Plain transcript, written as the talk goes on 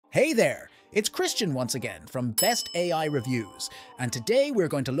Hey there, it's Christian once again from BestAIReviews, and today we're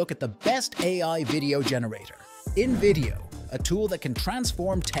going to look at the best AI video generator, InVideo, a tool that can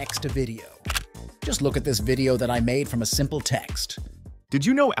transform text to video. Just look at this video that I made from a simple text. Did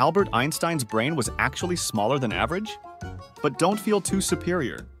you know Albert Einstein's brain was actually smaller than average? But don't feel too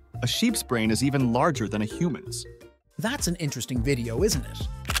superior. A sheep's brain is even larger than a human's. That's an interesting video, isn't it?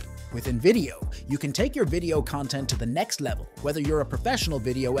 With InVideo, you can take your video content to the next level, whether you're a professional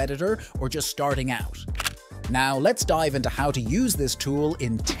video editor or just starting out. Now let's dive into how to use this tool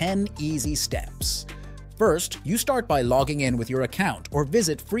in 10 easy steps. First, you start by logging in with your account or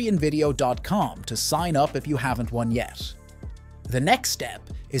visit freeinvideo.com to sign up if you haven't one yet. The next step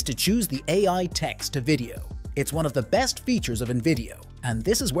is to choose the AI text to video. It's one of the best features of InVideo, and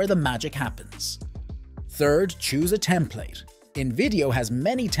this is where the magic happens. Third, choose a template. InVideo has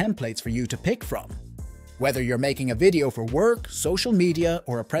many templates for you to pick from. Whether you're making a video for work, social media,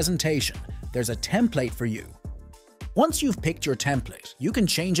 or a presentation, there's a template for you. Once you've picked your template, you can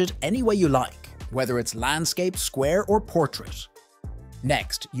change it any way you like, whether it's landscape, square, or portrait.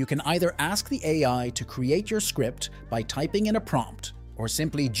 Next, you can either ask the AI to create your script by typing in a prompt, or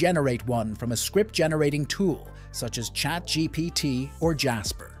simply generate one from a script-generating tool such as ChatGPT or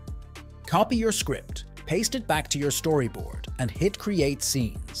Jasper. Copy your script, paste it back to your storyboard, and hit Create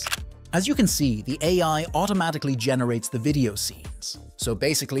Scenes. As you can see, the AI automatically generates the video scenes. So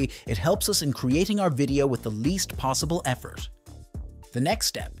basically, it helps us in creating our video with the least possible effort. The next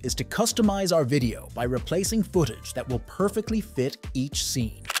step is to customize our video by replacing footage that will perfectly fit each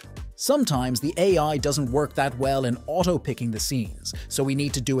scene. Sometimes the AI doesn't work that well in auto-picking the scenes, so we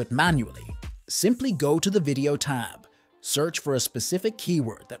need to do it manually. Simply go to the Video tab, search for a specific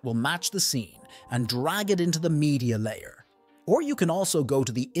keyword that will match the scene, and drag it into the media layer. Or you can also go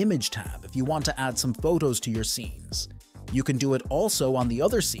to the Image tab if you want to add some photos to your scenes. You can do it also on the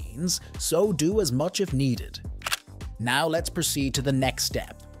other scenes, so do as much if needed. Now let's proceed to the next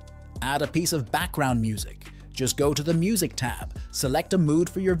step. Add a piece of background music. Just go to the Music tab, select a mood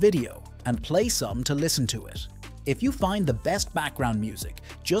for your video, and play some to listen to it. If you find the best background music,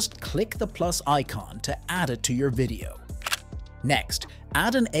 just click the plus icon to add it to your video. Next,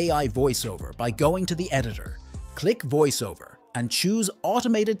 add an AI voiceover by going to the editor. Click Voiceover and choose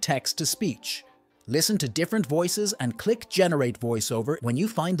Automated Text to Speech. Listen to different voices and click Generate Voiceover when you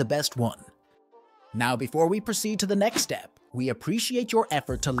find the best one. Now, before we proceed to the next step, we appreciate your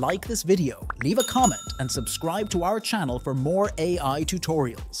effort to like this video, leave a comment, and subscribe to our channel for more AI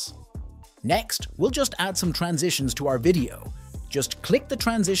tutorials. Next, we'll just add some transitions to our video. Just click the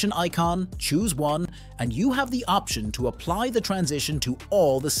transition icon, choose one, and you have the option to apply the transition to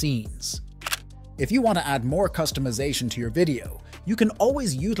all the scenes. If you want to add more customization to your video, you can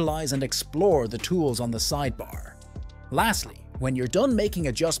always utilize and explore the tools on the sidebar. Lastly, when you're done making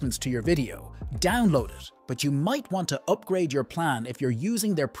adjustments to your video, download it, but you might want to upgrade your plan if you're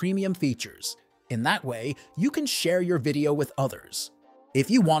using their premium features. In that way, you can share your video with others. If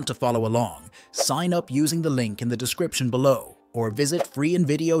you want to follow along, sign up using the link in the description below, or visit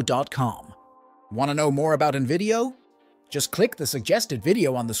freeinvideo.com. Want to know more about InVideo? Just click the suggested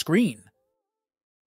video on the screen.